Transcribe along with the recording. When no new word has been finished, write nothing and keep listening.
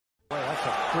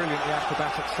That's a brilliantly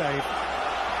acrobatic save.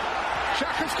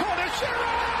 Xhaka's corner,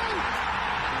 Giroud!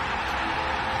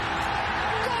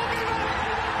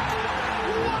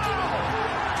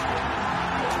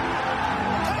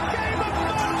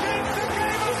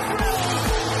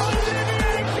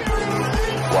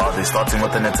 Wow, they're starting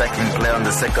with an attacking play on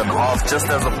the second half. Just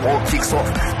as the ball kicks off,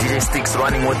 DJ Sticks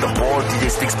running with the ball. DJ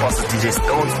Sticks passes DJ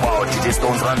Stones. Wow, DJ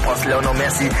Stones run past Lionel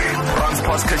Messi. Runs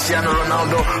past Cristiano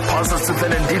Ronaldo. Passes to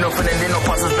Fernandinho. Fernandinho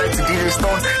passes back to DJ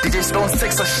Stones. DJ Stones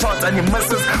takes a shot and he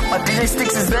misses. But DJ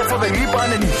Sticks is there for the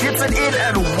rebound and he hits it in.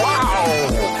 And wow!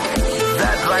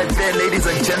 That right there, ladies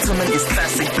and gentlemen, is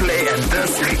classic play. And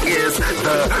this is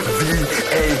the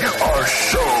VAR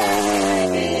show.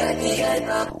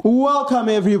 Welcome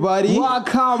everybody.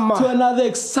 Welcome to another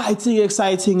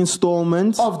exciting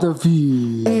installment of the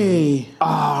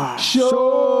VAR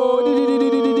show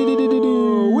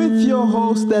with your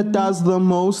host that does the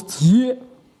most,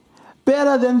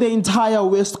 better than the entire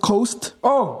West Coast.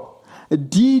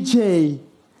 DJ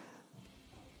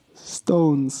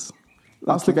Stones.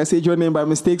 Last week I said your name by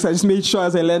mistake, so I just made sure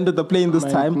as I landed the plane this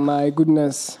time. My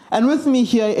goodness. And with me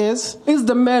here is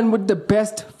the man with the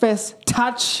best first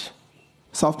touch.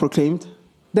 Self-proclaimed.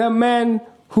 The man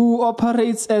who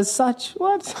operates as such.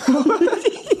 What?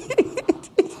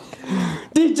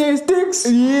 DJ Sticks.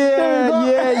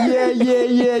 Yeah.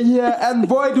 And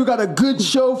boy, we got a good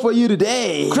show for you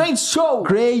today. Great show.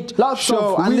 Lots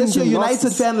show. Unless you're a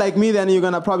United fan like me, then you're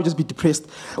going to probably just be depressed.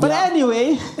 But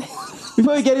anyway,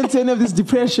 before we get into any of this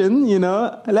depression,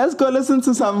 let's go listen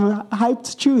to some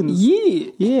hyped tunes.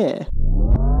 Yeah.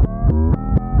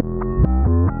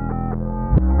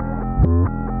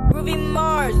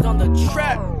 Mars on the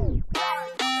track.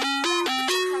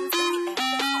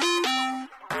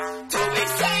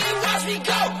 Watch me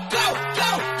go.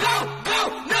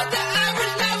 Not the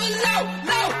average level,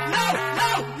 no.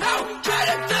 Try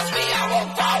to touch me, I will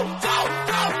fall.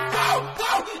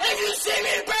 If you see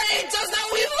me burning, just know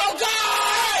we will go.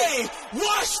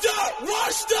 Washed up.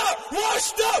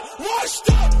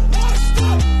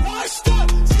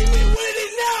 See me with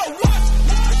it now.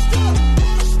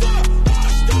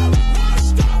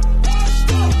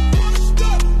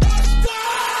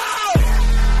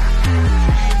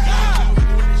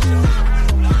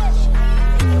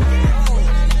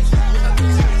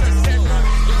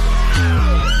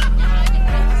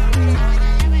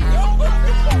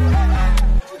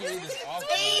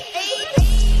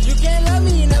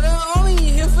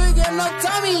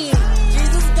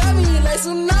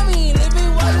 Tsunami,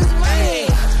 living while it's raining.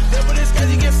 Never this guy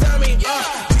you can find me.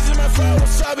 Jesus my friend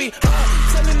wasabi.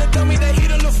 Telling the dummy that he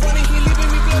don't look funny. He leaving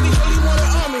me bloody, only want an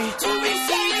army. To be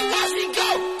saying, watch me go.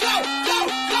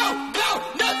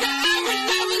 Not the average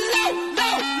level, no.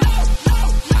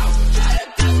 Try to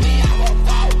touch me, I will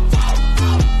fall.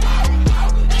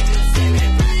 If you see me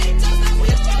burning, just know we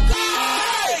will go.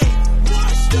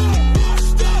 Washed up.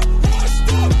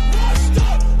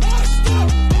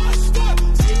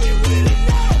 See me with it.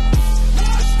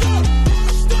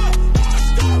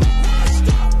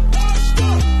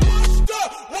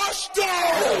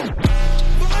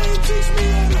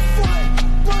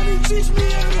 Teach me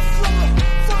how to fly.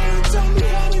 Fire tell me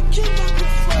how to keep up the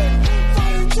fight.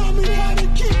 Fire tell me how to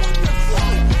keep up the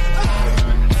fight.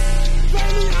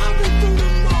 Baby, I've been through the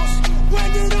most. When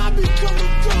did I become a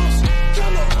ghost?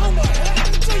 Tell her I'm a head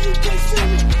until you can't see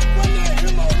me. When they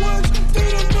hear my words, they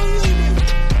don't believe me.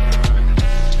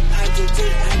 Entity.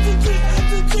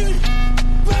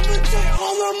 Represent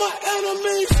all of my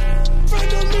enemies.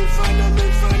 Friend of me.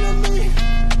 Family.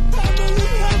 But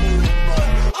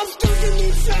I'm still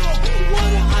getting sound. What I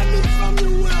need from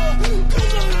you will,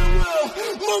 'cause I will.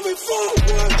 Moving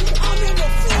forward, I'll never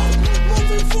fall.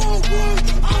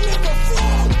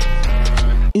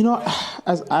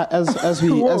 As we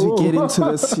get into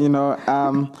this,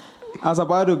 I was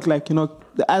about to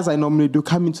as I normally do,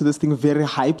 come into this thing very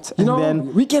hyped, and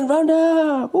then weekend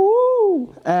roundup.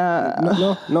 Ooh.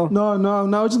 No.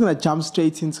 We're just gonna jump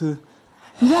straight into.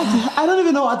 I don't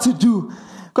even know what to do.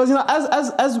 Because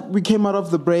as we came out of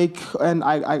the break and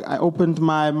I opened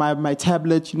my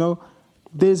tablet,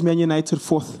 there's Man United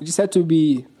fourth. You just had to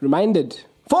be reminded.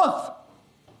 Fourth.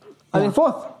 Are they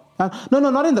fourth? No,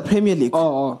 not in the Premier League.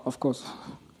 Oh, of course.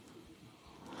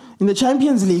 In the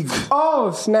Champions League.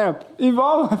 Oh snap!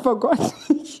 I forgot.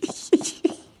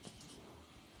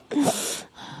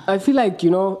 I feel like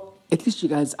at least you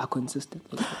guys are consistent.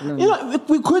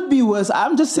 We could be worse.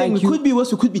 I'm just saying we could be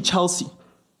worse. We could be Chelsea.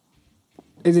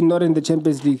 Is it not in the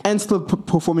Champions League? And still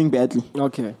performing badly.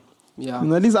 Okay. Yeah. You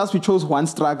know, at least us, we chose one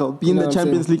struggle, be in You know the what I'm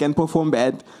Champions saying? League and perform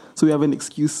bad. So we have an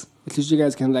excuse. At least you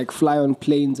guys can like fly on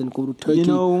planes and go to Turkey. You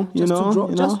know,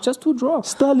 Just to draw.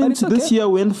 Sterling But it's this okay. year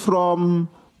went from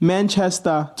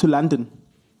Manchester to London.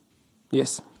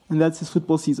 Yes. And that's his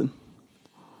football season.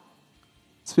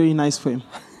 It's very nice for him.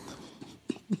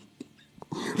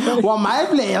 Well, my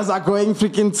players are going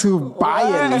freaking to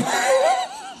Bayern.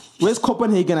 Where's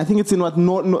Copenhagen? I think it's in what,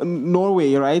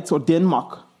 Norway, right? Or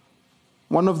Denmark.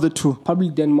 One of the two. Probably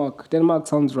Denmark. Denmark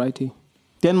sounds righty.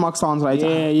 Denmark sounds right.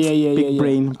 Yeah. Big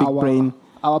brain.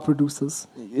 Our producers.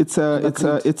 It's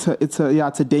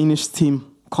a Danish team.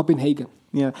 Copenhagen.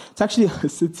 Yeah, it's actually a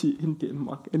city in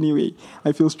Denmark. Anyway,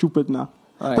 I feel stupid now.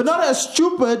 Right. But not as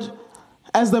stupid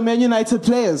as the Man United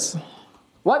players.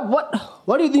 What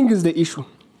do you think is the issue?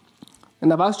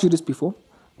 And I've asked you this before,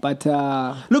 but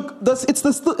Look,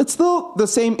 it's still the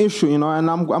same issue, you know. And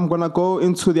I'm gonna go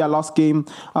into their last game,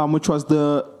 which was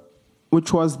the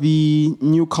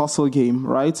Newcastle game,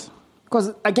 right?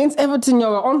 because against Everton you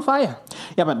were on fire.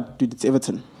 Yeah, but dude, it's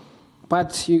Everton.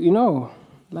 But you know,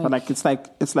 like, But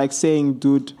it's like saying,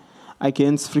 dude,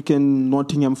 against freaking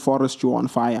Nottingham Forest, you're on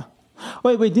fire.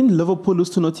 Wait, didn't Liverpool lose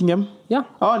to Nottingham? yeah.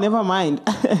 Oh, never mind.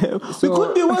 We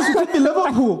could be worse. We could be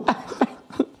Liverpool.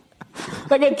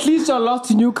 Like at least you lost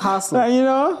to Newcastle. You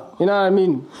know? You know what I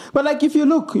mean? But like if you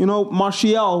look, you know,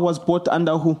 Martial was bought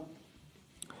under who?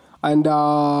 And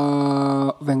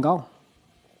Van Gaal.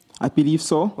 I believe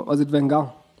so. Was it Van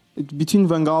Gaal? Between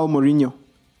Van Gaal and Mourinho,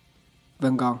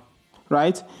 Van Gaal.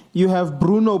 right? You have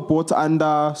Bruno bought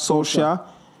under Solskjaer.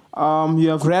 You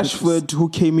have Rashford who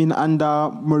came in under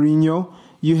Mourinho.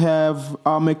 You have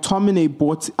McTominay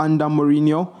bought under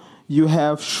Mourinho. You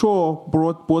have Shaw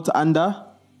bought under,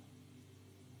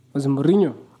 Was it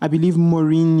Mourinho? I believe,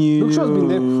 Mourinho. Luke Shaw's been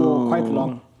there for quite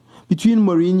long. Between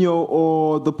Mourinho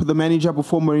or the manager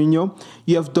before Mourinho,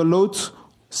 you have Dalot,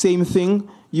 same thing.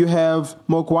 You have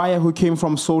Maguire who came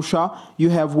from Solskjaer. You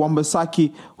have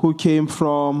Wan-Bissaka who came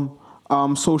from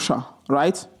Solskjaer,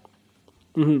 right?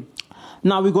 Mm-hmm.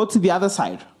 Now we go to the other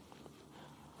side.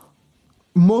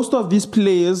 Most of these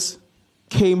players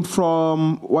came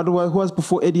from who was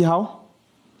before Eddie Howe?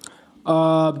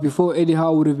 Before Eddie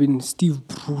Howe would have been Steve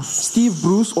Bruce. Steve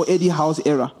Bruce or Eddie Howe's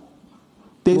era.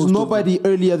 There's Most of nobody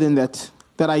earlier than that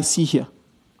I see here.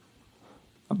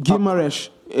 Guimaraes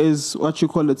is what you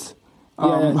call it.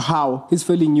 Yeah. Howe. He's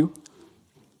failing you.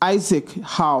 Isaac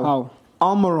Howe. Howe.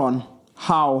 Almiron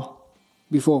Howe.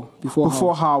 Before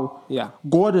Howe. Yeah.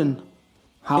 Gordon.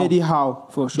 Howe. Eddie Howe.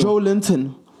 For sure. Joe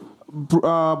Linton.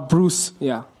 Bruce.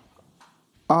 Yeah.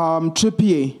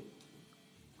 Trippier.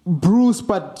 Bruce,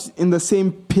 but in the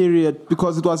same period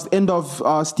because it was the end of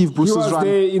Steve Bruce's He was run.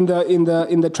 there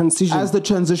in the transition. As the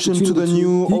transition between to the two.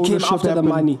 new He came ownership after the happened.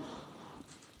 money.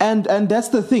 And that's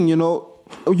the thing, you know.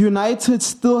 United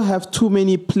still have too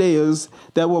many players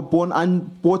that were bought.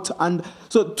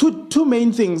 So two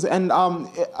main things. And I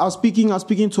was speaking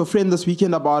to a friend this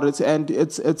weekend about it, and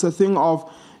it's a thing of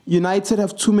United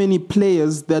have too many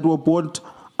players that were bought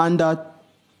under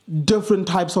different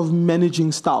types of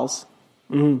managing styles.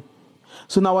 Mm-hmm.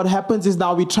 So now what happens is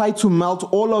now we try to melt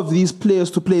all of these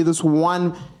players to play this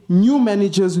one new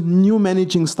manager's new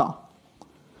managing style.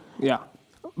 Yeah.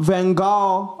 Van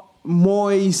Gaal,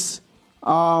 Moyes,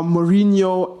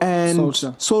 Mourinho, and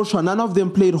Solskjaer. None of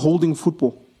them played holding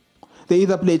football. They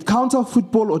either played counter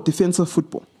football or defensive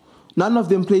football. None of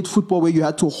them played football where you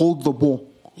had to hold the ball.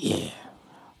 Yeah.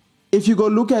 If you go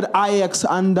look at Ajax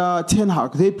under Ten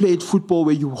Hag, they played football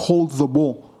where you hold the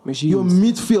ball. Machines. Your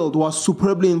midfield was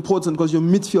superbly important because your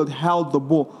midfield held the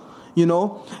ball, you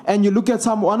know. And you look at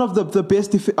one of the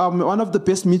best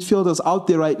midfielders out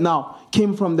there right now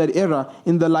came from that era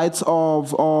in the lights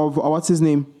of what's his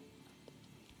name?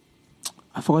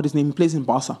 I forgot his name. He plays in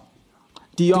Barca.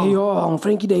 De Jong,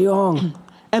 Frankie De Jong.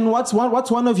 And what's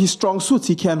one of his strong suits?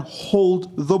 He can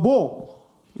hold the ball.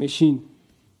 Machine.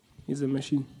 He's a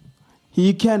machine.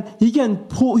 He can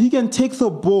pull. He can take the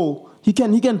ball. He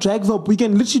can drag the. He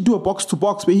can literally do a box to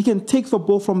box, but he can take the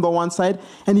ball from the one side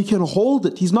and he can hold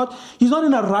it. He's not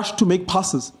in a rush to make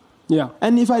passes. Yeah.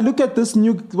 And if I look at this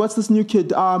new kid,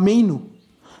 Mainu,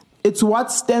 it's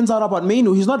what stands out about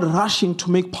Mainu. He's not rushing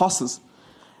to make passes.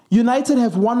 United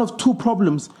have one of two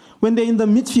problems. When they're in the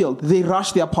midfield, they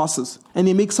rush their passes and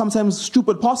they make sometimes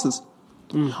stupid passes.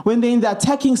 When they're in the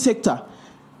attacking sector,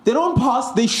 they don't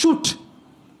pass, they shoot.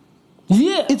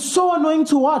 Yeah. It's so annoying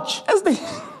to watch.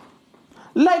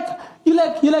 You're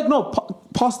like, no,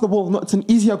 pass the ball. No, it's an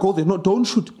easier goal there. No, don't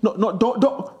shoot. No,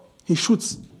 don't. He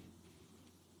shoots.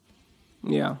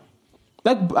 Yeah.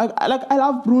 I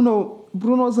love Bruno.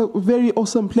 Bruno's a very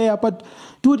awesome player, but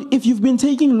dude, if you've been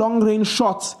taking long range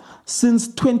shots since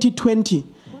 2020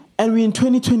 and we're in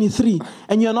 2023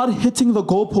 and you're not hitting the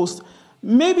goalpost,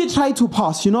 maybe try to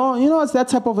pass. You know, it's that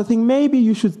type of a thing. Maybe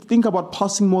you should think about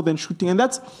passing more than shooting, and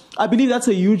I believe that's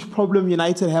a huge problem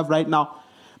United have right now.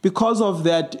 Because of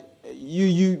that,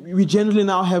 we generally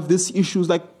now have these issues.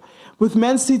 Like with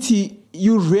Man City,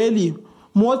 you really,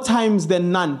 more times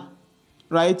than none,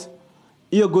 right?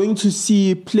 You're going to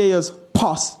see players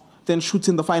pass than shoot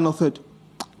in the final third.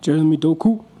 Jeremy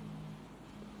Doku.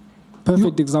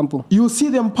 Perfect example. You'll see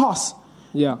them pass.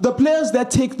 Yeah. The players that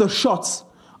take the shots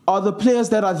are the players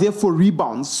that are there for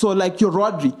rebounds. So like your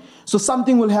Rodri. So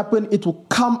something will happen, it will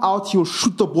come out, he'll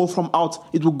shoot the ball from out,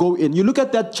 it will go in. You look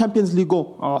at that Champions League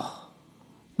goal. Oh,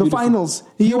 the beautiful. finals.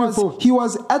 He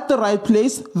was at the right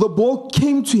place, the ball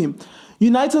came to him.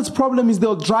 United's problem is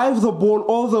they'll drive the ball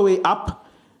all the way up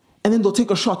and then they'll take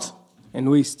a shot. And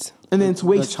waste. And then it's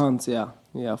waste. The chance, yeah.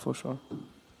 Yeah, for sure.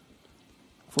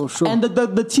 For sure. And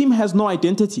the team has no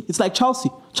identity. It's like Chelsea.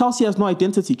 Chelsea has no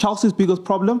identity. Chelsea's biggest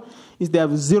problem is they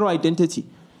have zero identity.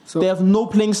 So they have no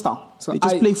playing style. So they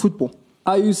just play football.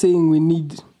 Are you saying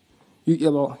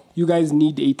you guys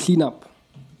need a cleanup?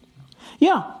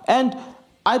 Yeah, and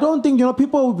I don't think,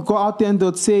 people will go out there and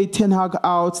they'll say Ten Hag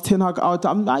out.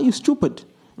 You're stupid.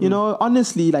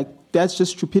 Honestly, that's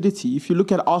just stupidity. If you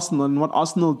look at Arsenal and what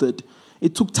Arsenal did,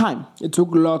 it took time. It took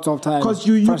lots of time. Because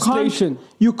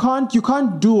you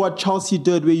can't do what Chelsea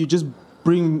did, where you just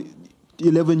bring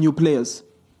 11 new players.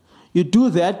 You do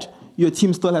that, your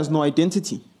team still has no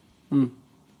identity,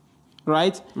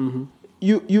 right? Mm-hmm.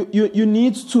 You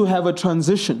need to have a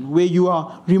transition where you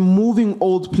are removing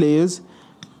old players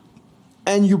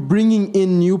and you're bringing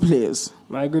in new players.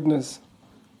 My goodness.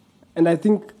 And I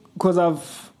think because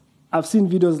I've seen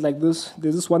videos like this.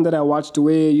 There's this one that I watched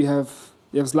where you have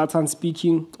Zlatan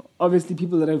speaking. Obviously,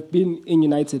 people that have been in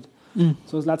United.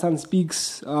 So Zlatan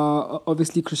speaks.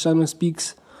 Obviously, Cristiano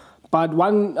speaks. But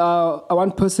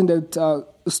one person that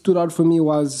stood out for me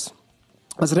was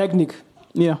Ragnick.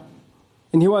 Yeah,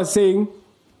 and he was saying,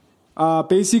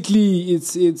 basically,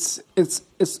 it's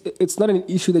not an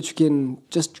issue that you can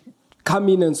just come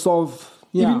in and solve.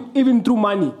 Yeah. Even through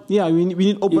money. Yeah, we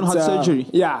need open heart surgery.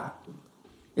 Yeah.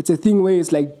 It's a thing where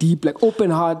it's like deep, like open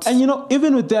heart. And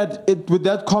even with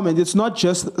that comment, it's not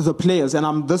just the players,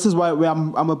 and this is why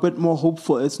I'm a bit more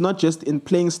hopeful. It's not just in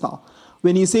playing style.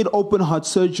 When he said open heart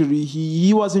surgery,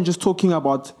 he wasn't just talking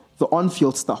about the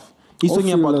on-field stuff. He's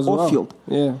talking about off-field.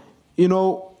 Yeah.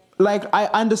 I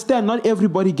understand not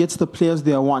everybody gets the players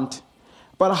they want,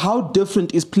 but how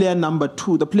different is player number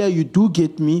 2, the player you do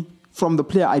get me, from the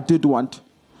player I did want?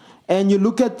 And you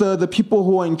look at the people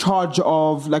who are in charge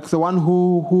of, like the one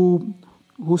who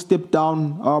stepped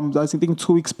down, I was thinking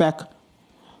 2 weeks back.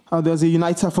 There's a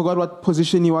United, I forgot what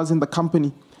position he was in the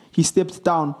company. He stepped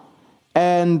down.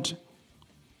 And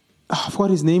I forgot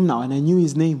his name now, and I knew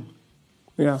his name.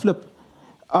 Yeah. Flip.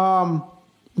 But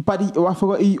I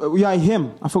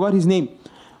forgot his name.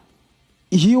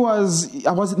 He was it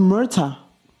Murta?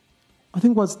 I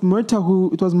think it was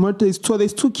Murta. So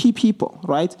there's 2 key people,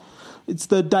 right? It's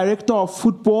the director of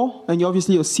football and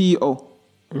obviously your CEO,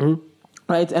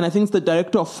 right? And I think it's the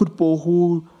director of football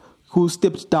who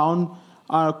stepped down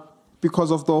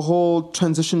because of the whole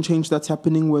transition change that's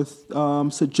happening with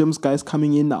Sir Jim's guys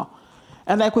coming in now.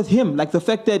 And with him, the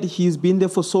fact that he's been there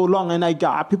for so long, and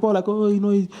people are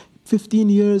like, 15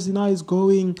 years, he's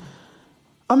going.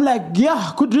 I'm like,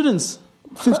 yeah, good riddance.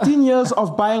 15 years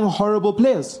of buying horrible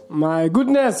players. My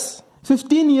goodness.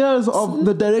 15 years of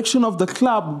the direction of the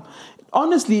club.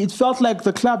 Honestly, it felt like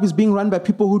the club is being run by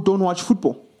people who don't watch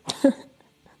football.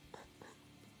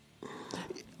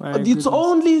 It's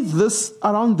only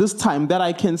around this time that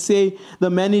I can say the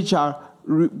manager,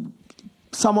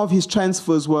 some of his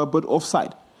transfers were a bit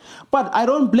offside. But I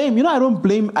don't blame, I don't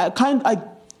blame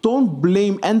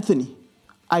Anthony.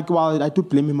 I do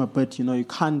blame him a bit, you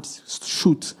can't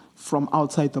shoot from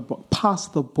outside the ball. Pass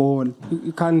the ball.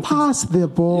 You can't pass the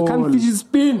ball. You can't fidget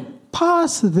spin.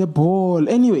 Pass the ball.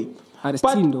 Anyway. But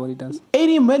what he does.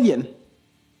 80 million.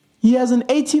 He has an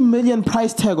 80 million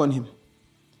price tag on him.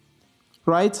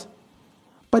 Right?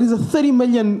 But he's a 30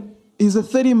 million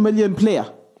player.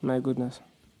 My goodness.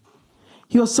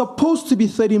 He was supposed to be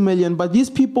 30 million, but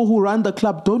these people who run the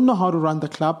club don't know how to run the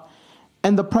club,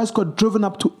 and the price got driven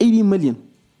up to 80 million.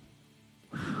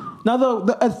 Now,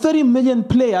 a 30 million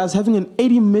player is having an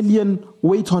 80 million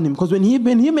weight on him, because when he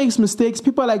makes mistakes,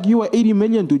 people are like, you are 80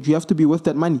 million, dude. You have to be worth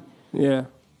that money. Yeah.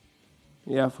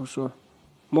 Yeah, for sure.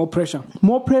 More pressure.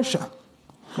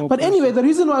 But anyway, the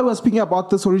reason why I was speaking about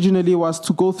this originally was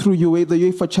to go through the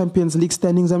UEFA Champions League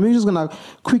standings. And we're just going to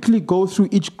quickly go through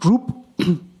each group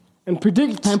And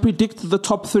predict the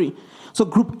top three. So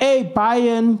Group A,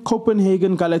 Bayern,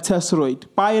 Copenhagen, Galatasaray.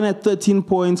 Bayern at 13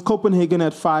 points, Copenhagen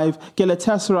at 5,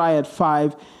 Galatasaray at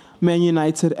 5, Man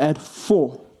United at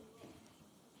 4.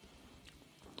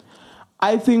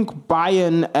 I think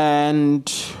Bayern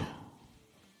and...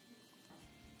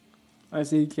 I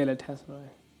say Galatasaray.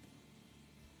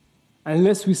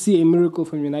 Unless we see a miracle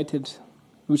from United,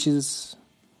 which is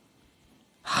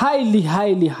highly.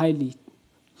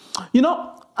 You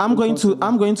know, I'm going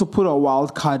to put a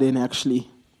wild card in actually.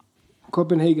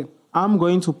 Copenhagen. I'm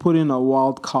going to put in a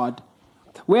wild card.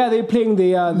 Where are they playing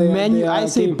I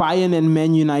say game? Bayern and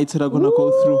Man United are going to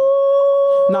go through.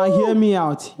 Now hear me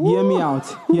out,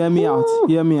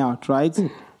 right?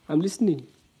 I'm listening.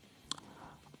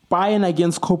 Bayern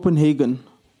against Copenhagen.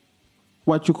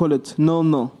 What you call it?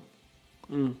 No.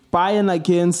 Bayern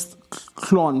against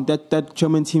Cologne. That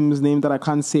German team's name that I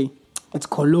can't say. It's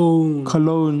Cologne.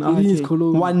 It is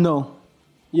Cologne. 1-0.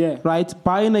 Yeah. Right?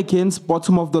 Bayern against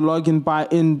bottom of the log in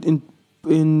Bundesliga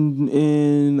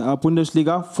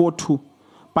 4-2.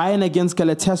 Bayern against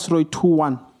Galatasaray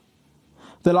 2-1.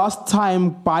 The last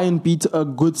time Bayern beat a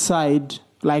good side,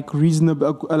 like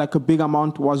reasonable, like a big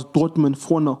amount, was Dortmund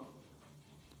 4-0.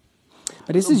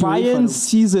 But this is Bayern's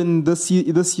season this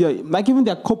year, like even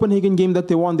their Copenhagen game that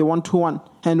they won 2-1,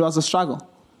 and it was a struggle.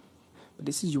 But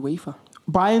this is UEFA.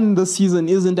 Bayern this season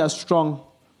isn't as strong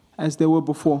as they were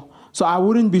before. So I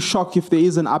wouldn't be shocked if there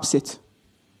is an upset.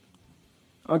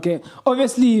 Okay.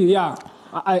 Obviously, yeah.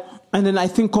 And then I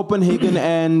think Copenhagen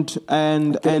and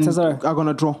are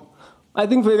gonna draw. I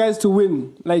think for you guys to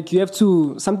win, like you have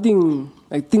to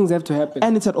things have to happen.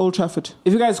 And it's at Old Trafford.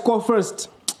 If you guys score first.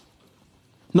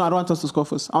 No, I don't want us to score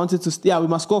first. I wanted to. We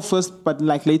must score first, but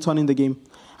like later on in the game.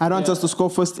 I don't want us to score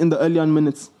first in the early on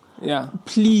minutes. Yeah.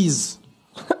 Please.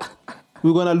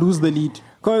 We're gonna lose the lead.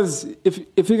 Because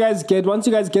if you guys once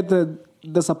you guys get the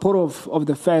support of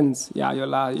the fans, you're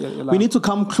live. We need to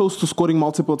come close to scoring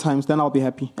multiple times. Then I'll be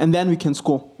happy, and then we can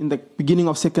score in the beginning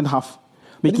of second half,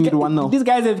 making it 1-0. These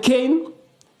guys have Kane,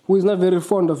 who is not very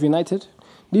fond of United.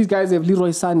 These guys have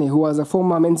Leroy Sané, who was a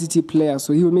former Man City player,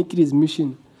 so he will make it his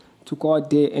mission to go out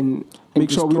there and make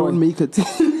sure we don't make it.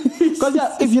 Because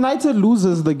if United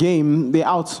loses the game, they're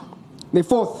out. They're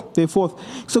fourth.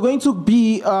 So going to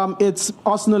be, it's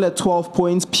Arsenal at 12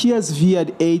 points, PSV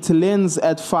at 8, Lens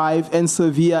at 5, and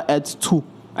Sevilla at 2.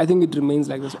 I think it remains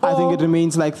like this. I think it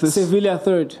remains like this. Sevilla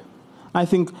third. I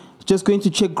think, just going to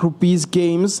check Group B's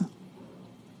games,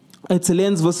 it's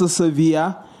Lens versus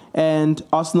Sevilla and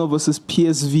Arsenal versus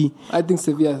PSV. I think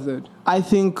Sevilla third. I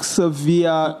think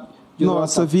Sevilla...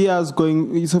 Sevilla's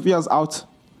out.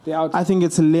 They're out. I think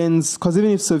it's Lens, because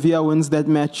even if Sevilla wins that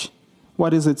match,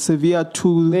 what is it? Sevilla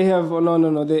 2. They have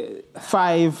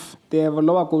 5. They have a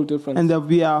lower goal difference. And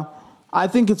I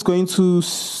think it's going to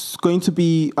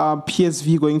be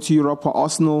PSV going to Europe, or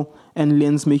Arsenal and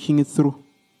Lens making it through.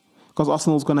 Because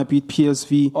Arsenal's gonna beat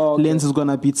PSV, Lens is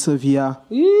gonna beat Sevilla.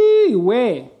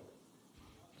 Where?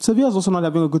 Sevilla's also not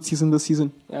having a good season this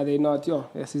season. Yeah, they're not.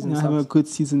 Their season having a good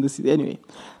season this season. Anyway,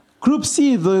 Group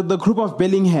C, the group of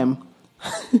Bellingham.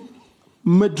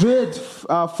 Madrid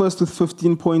first with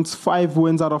 15 points, 5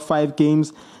 wins out of 5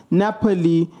 games.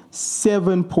 Napoli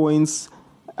 7 points.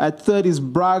 At third is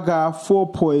Braga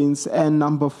 4 points, and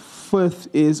number 5th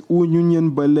is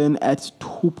Union Berlin at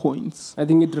 2 points. I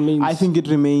think it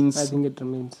remains.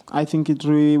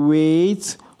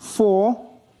 Wait, 4,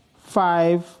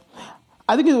 5.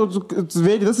 I think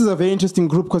this is a very interesting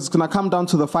group because it's going to come down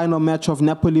to the final match of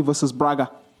Napoli versus Braga.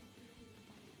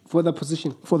 For the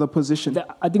position.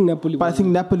 I think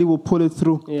Napoli will pull it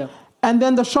through. Yeah. And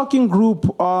then the shocking group,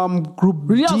 Group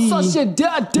Real D.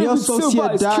 Sociedad. Real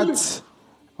Sociedad.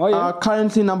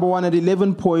 Currently number 1 at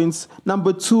 11 points.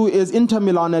 Number 2 is Inter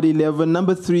Milan at 11.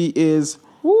 Number 3 is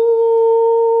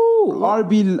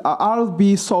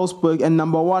RB Salzburg, and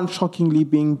number 1 shockingly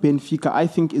being Benfica. I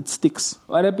think it sticks.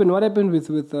 What happened with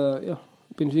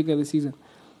Benfica this season?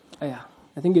 I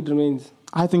think it remains.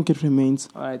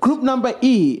 All right. Group number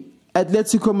E,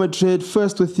 Atletico Madrid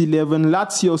first with 11,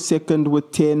 Lazio second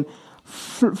with 10,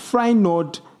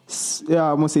 Feyenoord,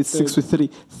 I must say 6 with 3,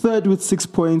 third with 6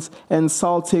 points, and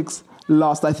Celtics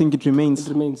last. I think it remains.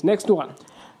 Next one.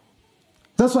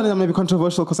 This one is going to be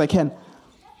controversial because I can.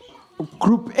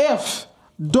 Group F,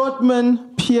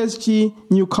 Dortmund, PSG,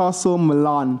 Newcastle,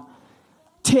 Milan.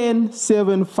 10,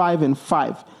 7, 5, and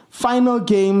 5. Final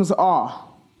games are...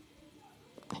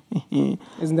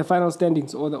 Isn't the final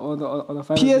standings or the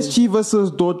final PSG versus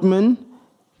Dortmund,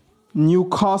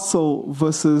 Newcastle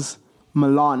versus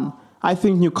Milan. I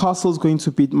think Newcastle's going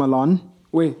to beat Milan,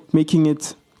 Where? making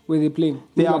it. Where they playing?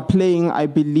 They are playing, I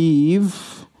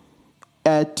believe,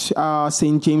 at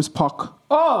St. James Park.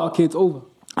 Oh, okay, it's over.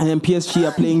 And then PSG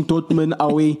are playing Dortmund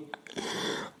away.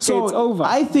 So It's over.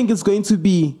 I think it's going to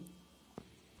be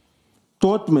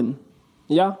Dortmund,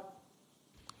 Yeah?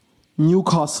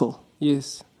 Newcastle,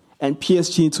 Yes. and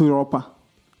PSG to Europa.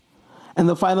 And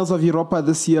the finals of Europa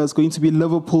this year is going to be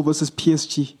Liverpool versus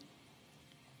PSG.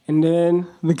 And then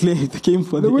The game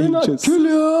for the winner, ages.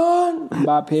 Kylian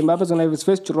Mbappe. Mbappe's going to have his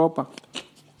first Europa.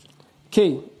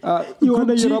 Okay. You won Group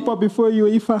the G. Europa before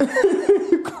UEFA.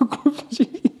 Group G.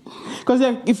 Because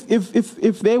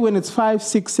if they win, it's 5,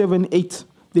 6, 7, 8.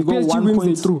 They go PSG 1 wins,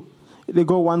 point they through. They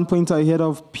go 1 point ahead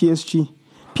of PSG.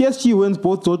 PSG wins,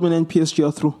 both Dortmund and PSG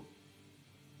are through.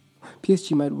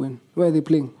 PSG might win. Where are they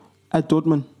playing? At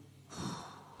Dortmund.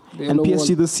 The And yellow PSG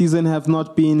wall. this season have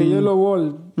not been. The yellow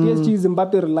wall. PSG is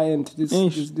Mbappe reliant this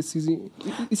season.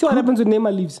 You see what happens when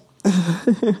Neymar leaves?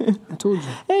 I told you.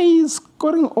 Hey, he's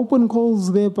scoring open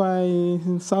goals there by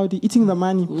Saudi, eating the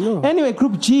money. No. Anyway,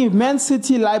 Group G, Man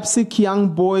City, Leipzig, Young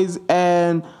Boys,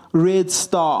 and Red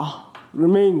Star.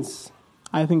 Remains.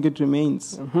 I think it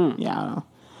remains. Yeah.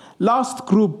 Last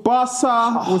group,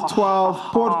 Barca with 12,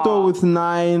 Porto with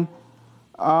 9,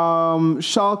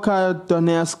 Schalke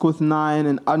Donetsk with 9,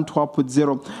 and Antwerp with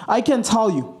 0. I can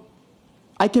tell you,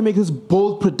 I can make this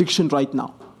bold prediction right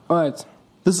now. All right.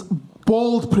 This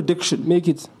bold prediction, Make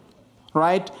it.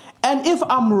 right? And if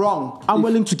I'm wrong, I'm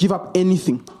willing to give up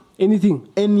anything. Anything.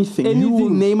 Anything. You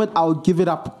Anything. name it, I'll give it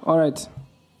up. All right.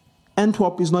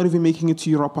 Antwerp is not even making it to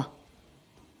Europa.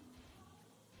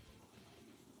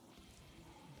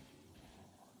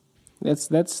 That's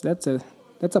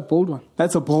a bold one.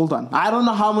 That's a bold one. I don't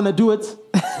know how I'm going to do it.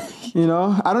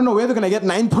 I don't know where they're going to get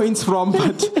 9 points from,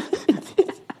 but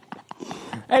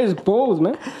That is bold,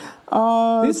 man.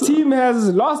 This team has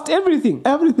lost everything.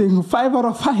 everything, 5 out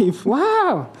of 5.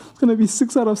 Wow. It's going to be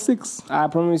 6 out of 6. I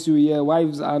promise you, yeah,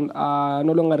 wives are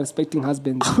no longer respecting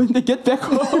husbands. When they get back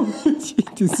home,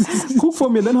 cook for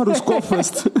me, learn how to score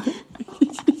first.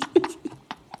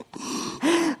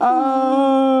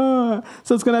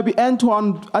 So it's going to be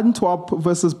Antwerp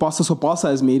versus Barca. So Barca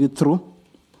has made it through.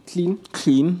 Clean,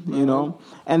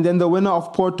 And then the winner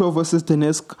of Porto versus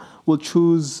Donetsk will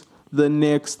choose the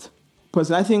next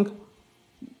person. I think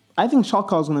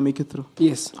Schalke is going to make it through.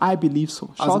 Yes. I believe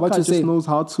so. I was about Schalke to just say. knows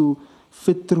how to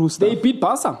fit through stuff. They beat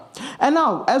Barca. And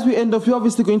now, as we end off, we're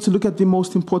obviously going to look at the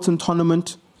most important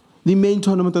tournament, the main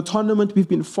tournament, the tournament we've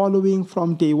been following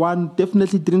from day one.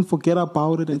 Definitely didn't forget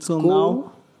about it until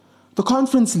now. The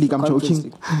Conference League, I'm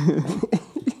joking.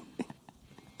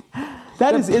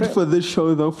 That is it for this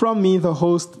show, though. From me, the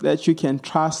host that you can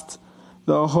trust,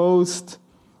 the host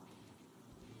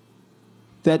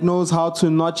that knows how to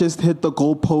not just hit the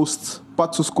goalposts,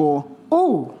 but to score.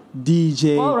 Oh,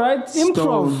 DJ all right,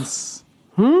 improv. Stones.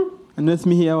 And with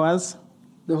me here was...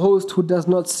 The host who does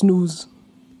not snooze.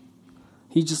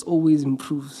 He just always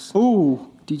improves.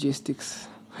 Ooh, DJ Sticks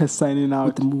signing with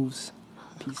out. the moves.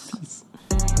 Peace.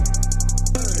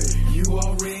 You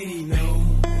already know.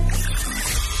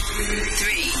 3, 2,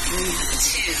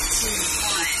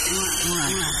 1.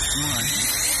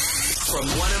 From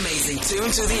one amazing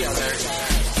tune to the other.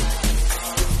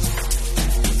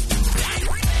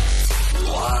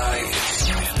 Live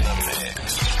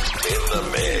in the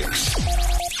mix.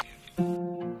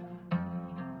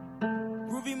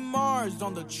 Ruby Mars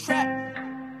on the track.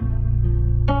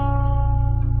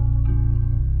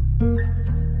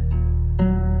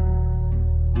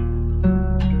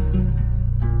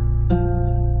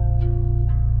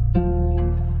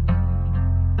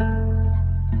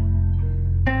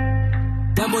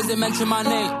 Them boys, they mention my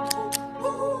name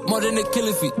more than the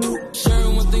killing feet.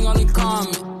 Sharing one thing all in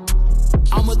common.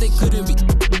 I'm what they couldn't be.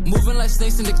 Moving like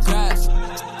snakes in the grass.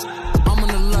 I'm on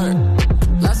alert.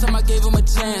 Last time I gave them a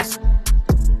chance,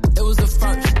 it was the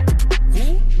first.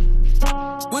 Who?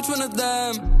 Which one of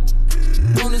them?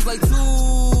 Bonus like 2.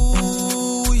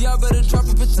 Y'all better drop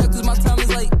and protect, cause my time is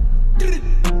like.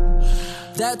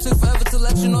 That took forever to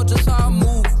let you know just how I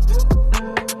move.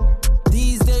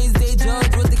 These days they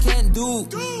judge what they can't do.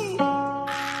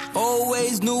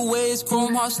 Always new ways,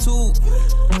 Chrome Hearts too.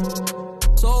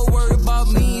 So worried about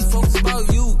me, focus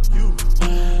about you.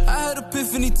 I had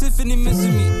Epiphany, Tiffany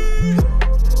missing me.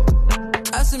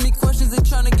 Asking me questions, they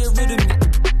trying to get rid of me.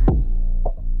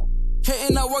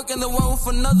 Hating not working, the one with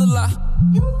another lie.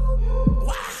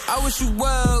 I wish you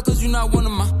well, cause you're not one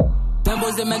of my. Them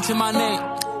boys, they mention my name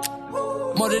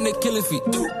more than the killing feet.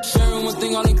 Sharing one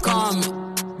thing all in common.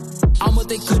 I'm what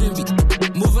they couldn't be.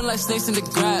 Moving like snakes in the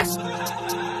grass.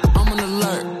 I'm on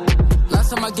alert. Last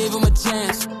Last time I gave him a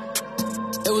chance,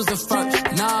 it was the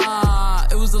first. Nah,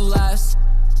 it was the last.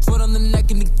 Foot on the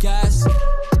neck and the gas.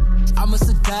 I must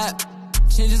adapt.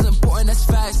 Change is important, that's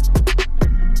fast.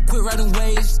 Quit riding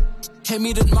waves. Hate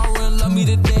me tomorrow and love me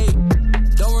today.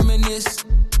 Don't reminisce.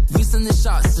 We send the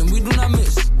shots and we do not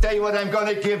miss. Tell you what I'm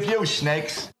gonna give you,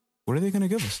 snakes. What are they going to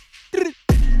give us?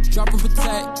 Drop and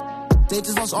protect. They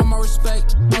just lost all my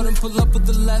respect. All them pull up with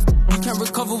the left. You can't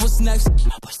recover what's next.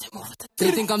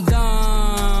 They think I'm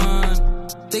done.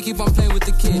 They keep on playing with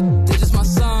the kid. They just my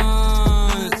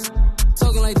sons.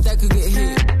 Talking like that could get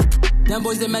hit. Them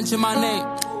boys, they mention my name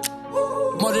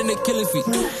more than they killing feet.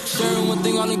 Sharing one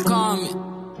thing all in common.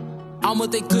 I'm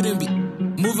what they couldn't be.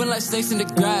 Moving like snakes in the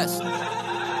grass.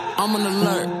 I'm on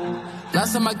alert.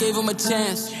 Last time I gave them a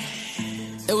chance,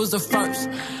 it was the first.